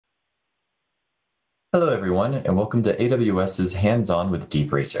Hello everyone, and welcome to AWS's Hands-On with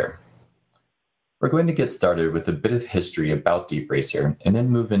DeepRacer. We're going to get started with a bit of history about DeepRacer and then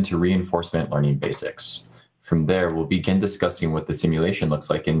move into reinforcement learning basics. From there, we'll begin discussing what the simulation looks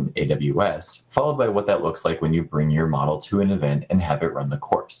like in AWS, followed by what that looks like when you bring your model to an event and have it run the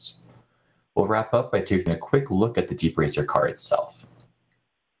course. We'll wrap up by taking a quick look at the DeepRacer car itself.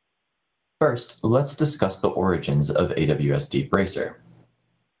 First, let's discuss the origins of AWS DeepRacer.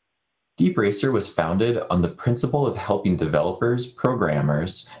 DeepRacer was founded on the principle of helping developers,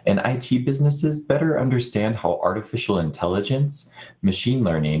 programmers, and IT businesses better understand how artificial intelligence, machine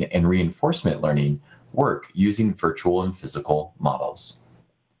learning, and reinforcement learning work using virtual and physical models.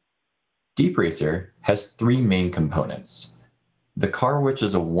 DeepRacer has three main components. The car, which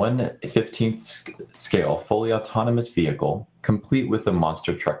is a 1/15 scale fully autonomous vehicle, complete with a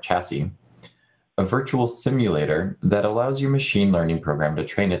monster truck chassis, a virtual simulator that allows your machine learning program to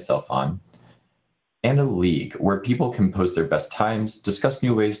train itself on, and a league where people can post their best times, discuss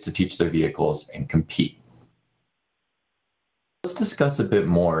new ways to teach their vehicles, and compete. Let's discuss a bit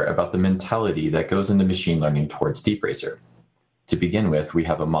more about the mentality that goes into machine learning towards DeepRacer. To begin with, we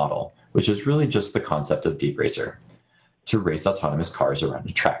have a model, which is really just the concept of DeepRacer, to race autonomous cars around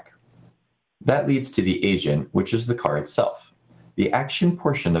a track. That leads to the agent, which is the car itself. The action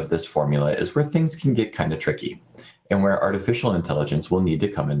portion of this formula is where things can get kind of tricky, and where artificial intelligence will need to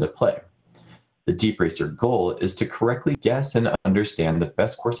come into play. The DeepRacer goal is to correctly guess and understand the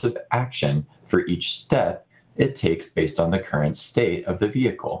best course of action for each step it takes based on the current state of the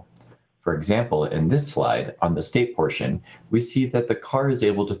vehicle. For example, in this slide, on the state portion, we see that the car is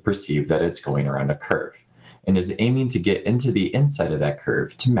able to perceive that it's going around a curve, and is aiming to get into the inside of that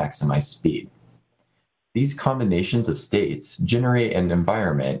curve to maximize speed. These combinations of states generate an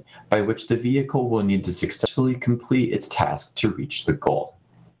environment by which the vehicle will need to successfully complete its task to reach the goal.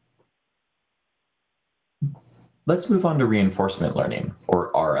 Let's move on to reinforcement learning,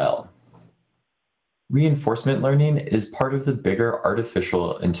 or RL. Reinforcement learning is part of the bigger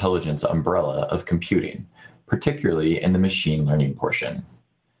artificial intelligence umbrella of computing, particularly in the machine learning portion.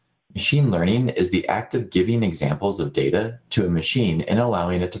 Machine learning is the act of giving examples of data to a machine and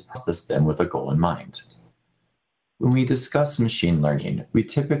allowing it to process them with a goal in mind. When we discuss machine learning, we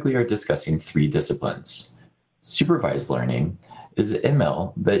typically are discussing three disciplines. Supervised learning is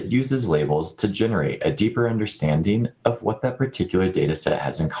ML that uses labels to generate a deeper understanding of what that particular data set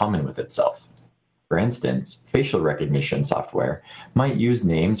has in common with itself. For instance, facial recognition software might use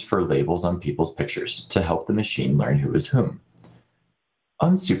names for labels on people's pictures to help the machine learn who is whom.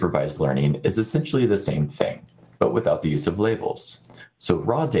 Unsupervised learning is essentially the same thing, but without the use of labels. So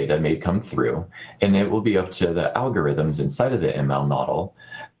raw data may come through, and it will be up to the algorithms inside of the ML model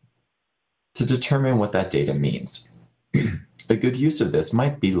to determine what that data means. A good use of this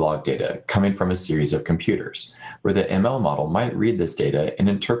might be log data coming from a series of computers, where the ML model might read this data and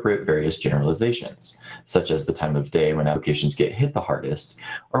interpret various generalizations, such as the time of day when applications get hit the hardest,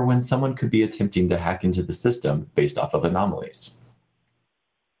 or when someone could be attempting to hack into the system based off of anomalies.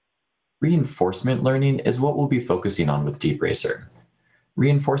 Reinforcement learning is what we'll be focusing on with DeepRacer.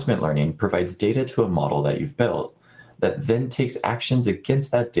 Reinforcement learning provides data to a model that you've built that then takes actions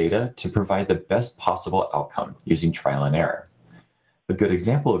against that data to provide the best possible outcome using trial and error. A good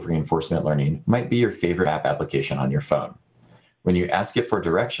example of reinforcement learning might be your favorite app application on your phone. When you ask it for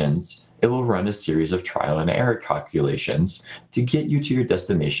directions, it will run a series of trial and error calculations to get you to your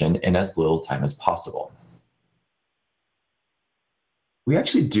destination in as little time as possible. We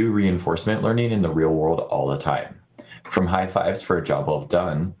actually do reinforcement learning in the real world all the time, from high fives for a job well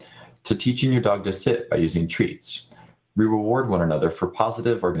done to teaching your dog to sit by using treats. We reward one another for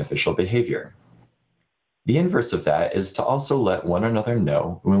positive or beneficial behavior. The inverse of that is to also let one another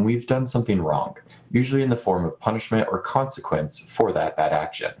know when we've done something wrong, usually in the form of punishment or consequence for that bad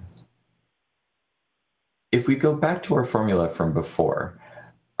action. If we go back to our formula from before,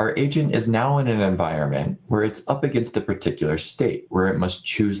 our agent is now in an environment where it's up against a particular state where it must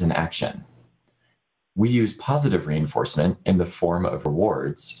choose an action. We use positive reinforcement in the form of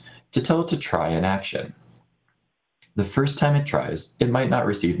rewards to tell it to try an action. The first time it tries, it might not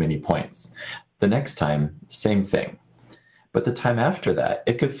receive many points. The next time, same thing. But the time after that,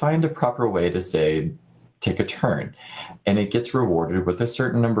 it could find a proper way to say, take a turn, and it gets rewarded with a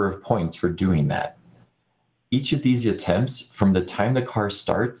certain number of points for doing that. Each of these attempts, from the time the car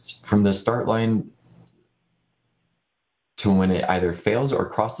starts, from the start line to when it either fails or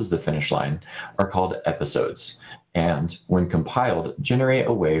crosses the finish line, are called episodes, and when compiled, generate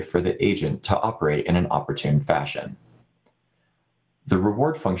a way for the agent to operate in an opportune fashion. The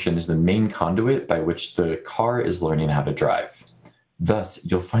reward function is the main conduit by which the car is learning how to drive. Thus,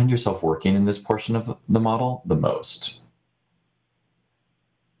 you'll find yourself working in this portion of the model the most.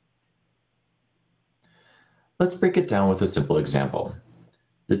 Let's break it down with a simple example.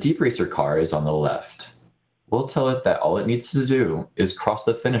 The DeepRacer car is on the left. We'll tell it that all it needs to do is cross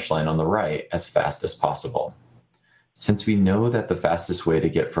the finish line on the right as fast as possible. Since we know that the fastest way to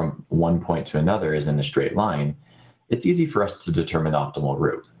get from one point to another is in a straight line, it's easy for us to determine the optimal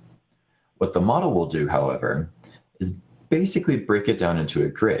route. What the model will do, however, is basically break it down into a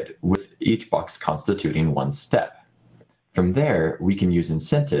grid, with each box constituting one step. From there, we can use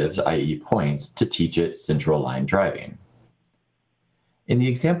incentives, i.e. points, to teach it central line driving. In the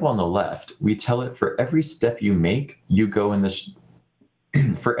example on the left, we tell it for every step you make,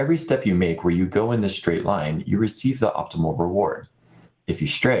 for every step you make where you go in this straight line, you receive the optimal reward. If you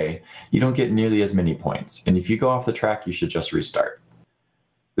stray, you don't get nearly as many points, and if you go off the track, you should just restart.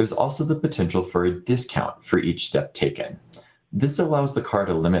 There's also the potential for a discount for each step taken. This allows the car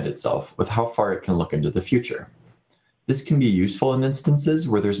to limit itself with how far it can look into the future. This can be useful in instances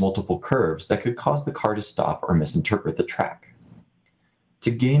where there's multiple curves that could cause the car to stop or misinterpret the track.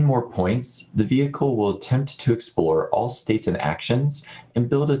 To gain more points, the vehicle will attempt to explore all states and actions and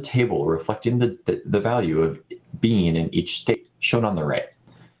build a table reflecting the value of being in each state, shown on the right.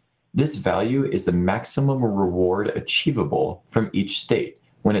 This value is the maximum reward achievable from each state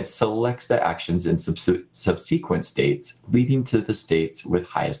when it selects the actions in subsequent states, leading to the states with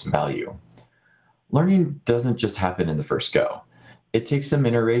highest value. Learning doesn't just happen in the first go. It takes some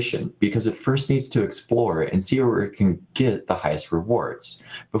iteration because it first needs to explore and see where it can get the highest rewards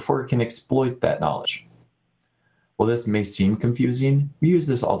before it can exploit that knowledge. While this may seem confusing, we use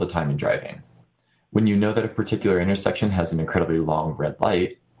this all the time in driving. When you know that a particular intersection has an incredibly long red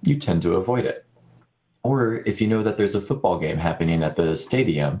light, you tend to avoid it. Or if you know that there's a football game happening at the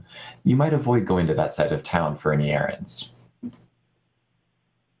stadium, you might avoid going to that side of town for any errands.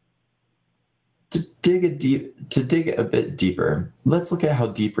 To dig a bit deeper, let's look at how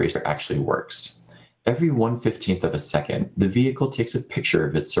DeepRacer actually works. Every 1/15th of a second, the vehicle takes a picture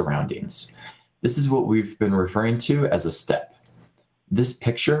of its surroundings. This is what we've been referring to as a step. This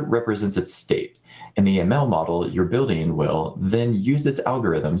picture represents its state, and the ML model you're building will then use its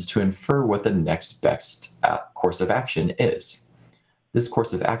algorithms to infer what the next best course of action is. This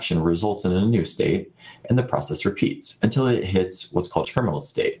course of action results in a new state, and the process repeats until it hits what's called terminal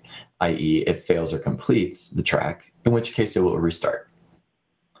state, i.e. it fails or completes the track, in which case it will restart.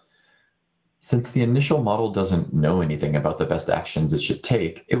 Since the initial model doesn't know anything about the best actions it should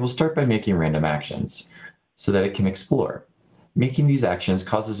take, it will start by making random actions so that it can explore. Making these actions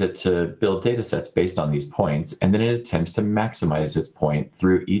causes it to build datasets based on these points, and then it attempts to maximize its point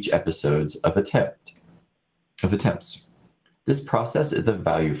through each episodes of attempts. This process is the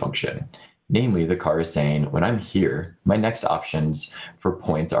value function. Namely, the car is saying, when I'm here, my next options for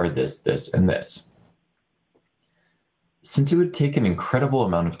points are this, this, and this. Since it would take an incredible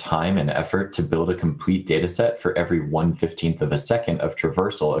amount of time and effort to build a complete dataset for every 1/15th of a second of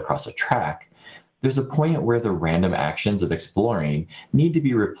traversal across a track, there's a point where the random actions of exploring need to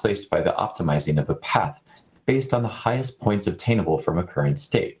be replaced by the optimizing of a path based on the highest points obtainable from a current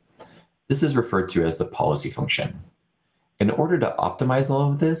state. This is referred to as the policy function. In order to optimize all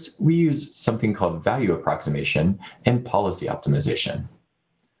of this, we use something called value approximation and policy optimization.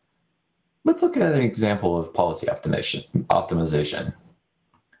 Let's look at an example of policy optimization.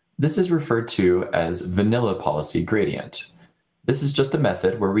 This is referred to as vanilla policy gradient. This is just a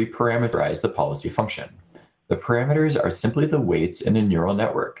method where we parameterize the policy function. The parameters are simply the weights in a neural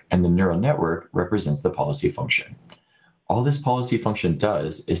network, and the neural network represents the policy function. All this policy function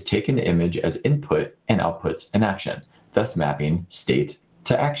does is take an image as input and outputs an action, thus mapping state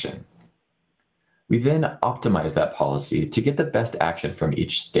to action. We then optimize that policy to get the best action from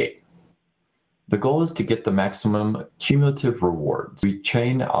each state. The goal is to get the maximum cumulative rewards. We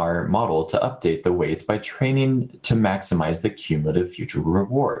train our model to update the weights by training to maximize the cumulative future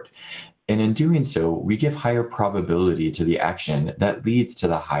reward. And in doing so, we give higher probability to the action that leads to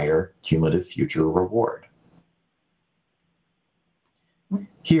the higher cumulative future reward.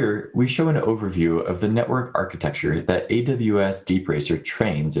 Here, we show an overview of the network architecture that AWS DeepRacer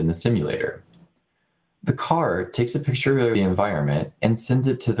trains in the simulator. The car takes a picture of the environment and sends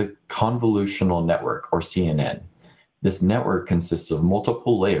it to the convolutional network, or CNN. This network consists of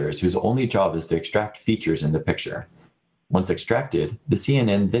multiple layers whose only job is to extract features in the picture. Once extracted, the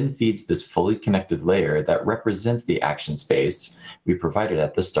CNN then feeds this fully connected layer that represents the action space we provided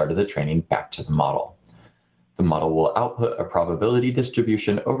at the start of the training back to the model. The model will output a probability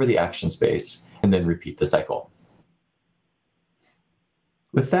distribution over the action space and then repeat the cycle.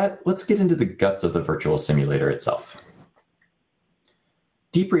 With that, let's get into the guts of the virtual simulator itself.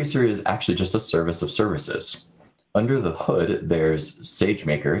 DeepRacer is actually just a service of services. Under the hood, there's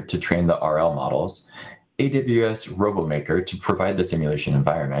SageMaker to train the RL models, AWS RoboMaker to provide the simulation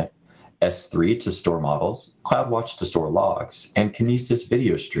environment, S3 to store models, CloudWatch to store logs, and Kinesis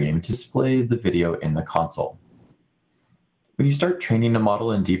Video Stream to display the video in the console. When you start training a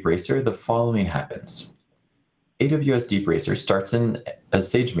model in DeepRacer, the following happens. AWS DeepRacer starts in a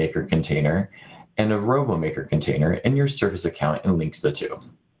SageMaker container and a RoboMaker container in your service account and links the two.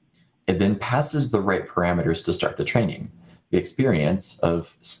 It then passes the right parameters to start the training. The experience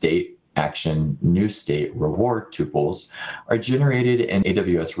of state, action, new state, reward tuples are generated in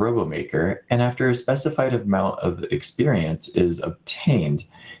AWS RoboMaker, and after a specified amount of experience is obtained,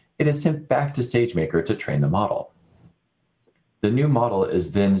 it is sent back to SageMaker to train the model. The new model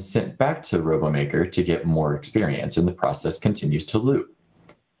is then sent back to RoboMaker to get more experience, and the process continues to loop.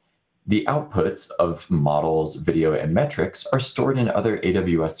 The outputs of models, video, and metrics are stored in other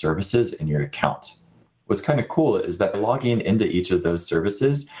AWS services in your account. What's kind of cool is that by logging into each of those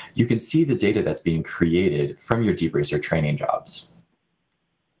services, you can see the data that's being created from your DeepRacer training jobs.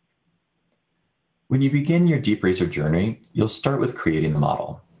 When you begin your DeepRacer journey, you'll start with creating the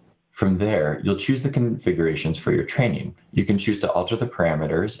model. From there, you'll choose the configurations for your training. You can choose to alter the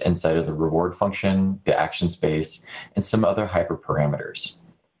parameters inside of the reward function, the action space, and some other hyperparameters.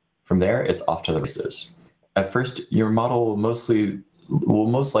 From there, it's off to the races. At first, your model will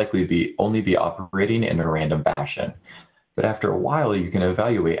most likely only be operating in a random fashion, but after a while, you can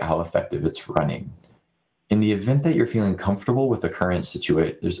evaluate how effective it's running. In the event that you're feeling comfortable with the current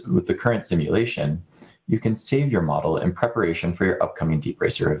simulation, you can save your model in preparation for your upcoming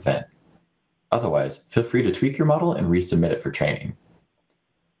DeepRacer event. Otherwise, feel free to tweak your model and resubmit it for training.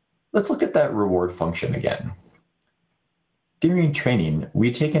 Let's look at that reward function again. During training,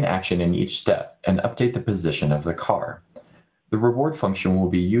 we take an action in each step and update the position of the car. The reward function will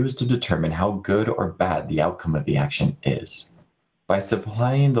be used to determine how good or bad the outcome of the action is. By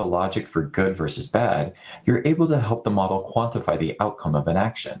supplying the logic for good versus bad, you're able to help the model quantify the outcome of an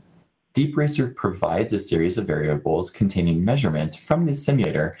action. DeepRacer provides a series of variables containing measurements from the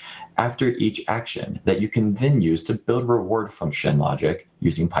simulator after each action that you can then use to build reward function logic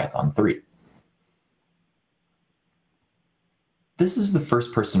using Python 3. This is the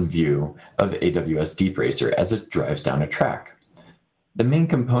first-person view of AWS DeepRacer as it drives down a track. The main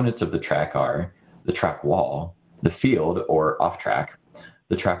components of the track are the track wall, the field or off-track,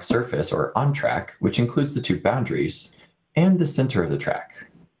 the track surface or on-track, which includes the two boundaries, and the center of the track.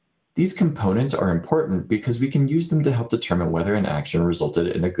 These components are important because we can use them to help determine whether an action resulted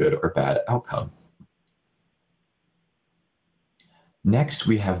in a good or bad outcome. Next,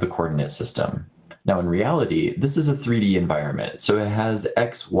 we have the coordinate system. Now, in reality, this is a 3D environment, so it has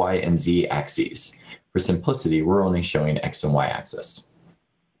X, Y, and Z axes. For simplicity, we're only showing X and Y axis.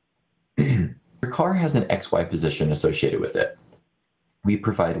 Your car has an XY position associated with it. We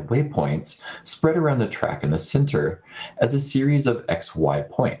provide waypoints spread around the track in the center as a series of XY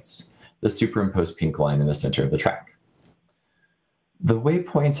points, the superimposed pink line in the center of the track. The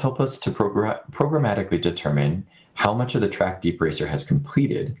waypoints help us to programmatically determine how much of the track DeepRacer has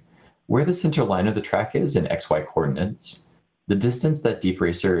completed, where the center line of the track is in XY coordinates, the distance that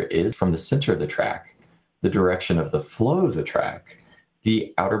DeepRacer is from the center of the track, the direction of the flow of the track,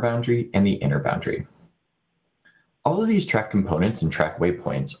 the outer boundary, and the inner boundary. All of these track components and track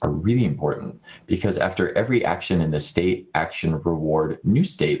waypoints are really important because after every action in the state, action, reward, new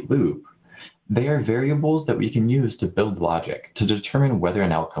state loop, they are variables that we can use to build logic to determine whether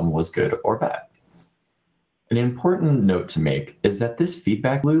an outcome was good or bad. An important note to make is that this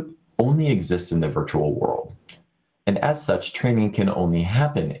feedback loop only exists in the virtual world. And as such, training can only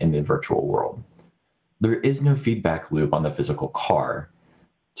happen in the virtual world. There is no feedback loop on the physical car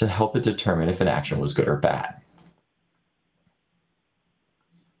to help it determine if an action was good or bad.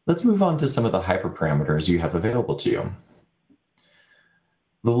 Let's move on to some of the hyperparameters you have available to you.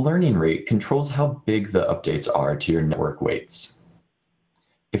 The learning rate controls how big the updates are to your network weights.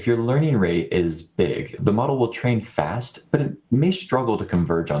 If your learning rate is big, the model will train fast, but it may struggle to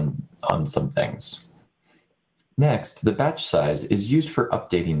converge on some things. Next, the batch size is used for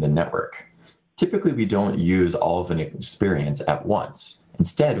updating the network. Typically, we don't use all of an experience at once.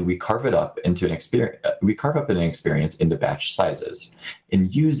 Instead, we carve up an experience into batch sizes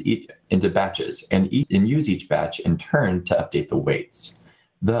and use into batches, and use each batch in turn to update the weights.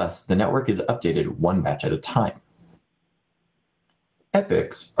 Thus, the network is updated one batch at a time.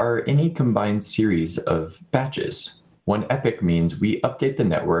 Epochs are any combined series of batches. One epoch means we update the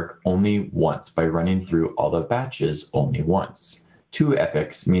network only once by running through all the batches only once. Two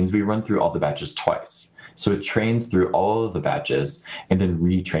epochs means we run through all the batches twice. So it trains through all of the batches and then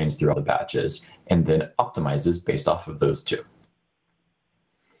retrains through all the batches and then optimizes based off of those two.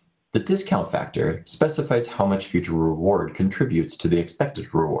 The discount factor specifies how much future reward contributes to the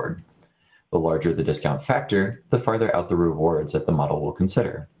expected reward. The larger the discount factor, the farther out the rewards that the model will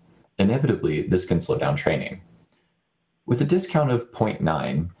consider. Inevitably, this can slow down training. With a discount of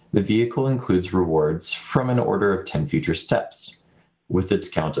 0.9, the vehicle includes rewards from an order of 10 future steps. With its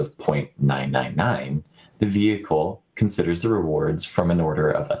count of 0.999, the vehicle considers the rewards from an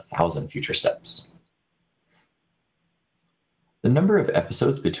order of 1,000 future steps. The number of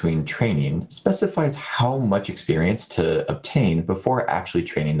episodes between training specifies how much experience to obtain before actually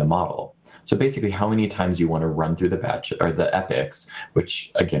training the model. So basically how many times you want to run through the batch or the epics,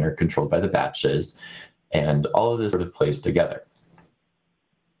 which again are controlled by the batches, and all of this sort of plays together.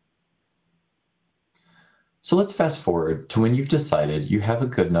 So let's fast forward to when you've decided you have a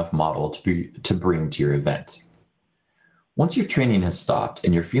good enough model to bring to your event. Once your training has stopped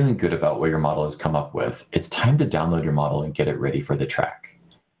and you're feeling good about what your model has come up with, it's time to download your model and get it ready for the track.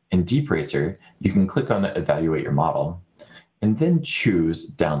 In DeepRacer, you can click on Evaluate Your Model and then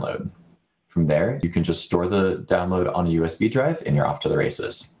choose Download. From there, you can just store the download on a USB drive and you're off to the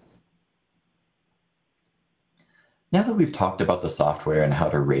races. Now that we've talked about the software and how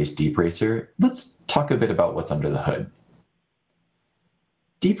to race DeepRacer, let's talk a bit about what's under the hood.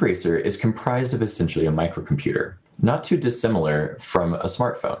 DeepRacer is comprised of essentially a microcomputer, not too dissimilar from a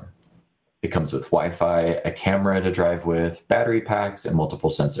smartphone. It comes with Wi-Fi, a camera to drive with, battery packs, and multiple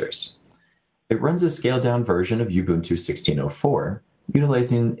sensors. It runs a scaled-down version of Ubuntu 16.04,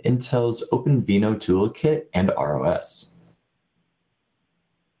 utilizing Intel's OpenVINO toolkit and ROS.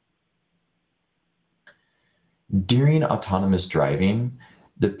 During autonomous driving,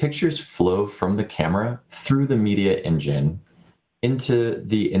 the pictures flow from the camera through the media engine into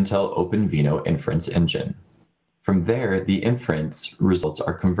the Intel OpenVINO inference engine. From there, the inference results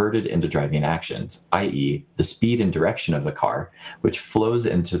are converted into driving actions, i.e., the speed and direction of the car, which flows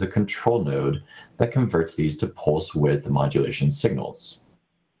into the control node that converts these to pulse width modulation signals.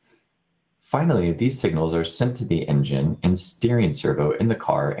 Finally, these signals are sent to the engine and steering servo in the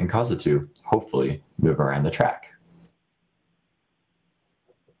car and cause it to, hopefully, move around the track.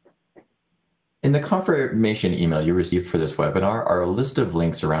 In the confirmation email you received for this webinar are a list of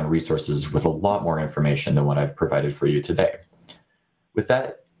links around resources with a lot more information than what I've provided for you today. With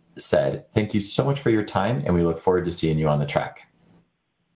that said, thank you so much for your time, and we look forward to seeing you on the track.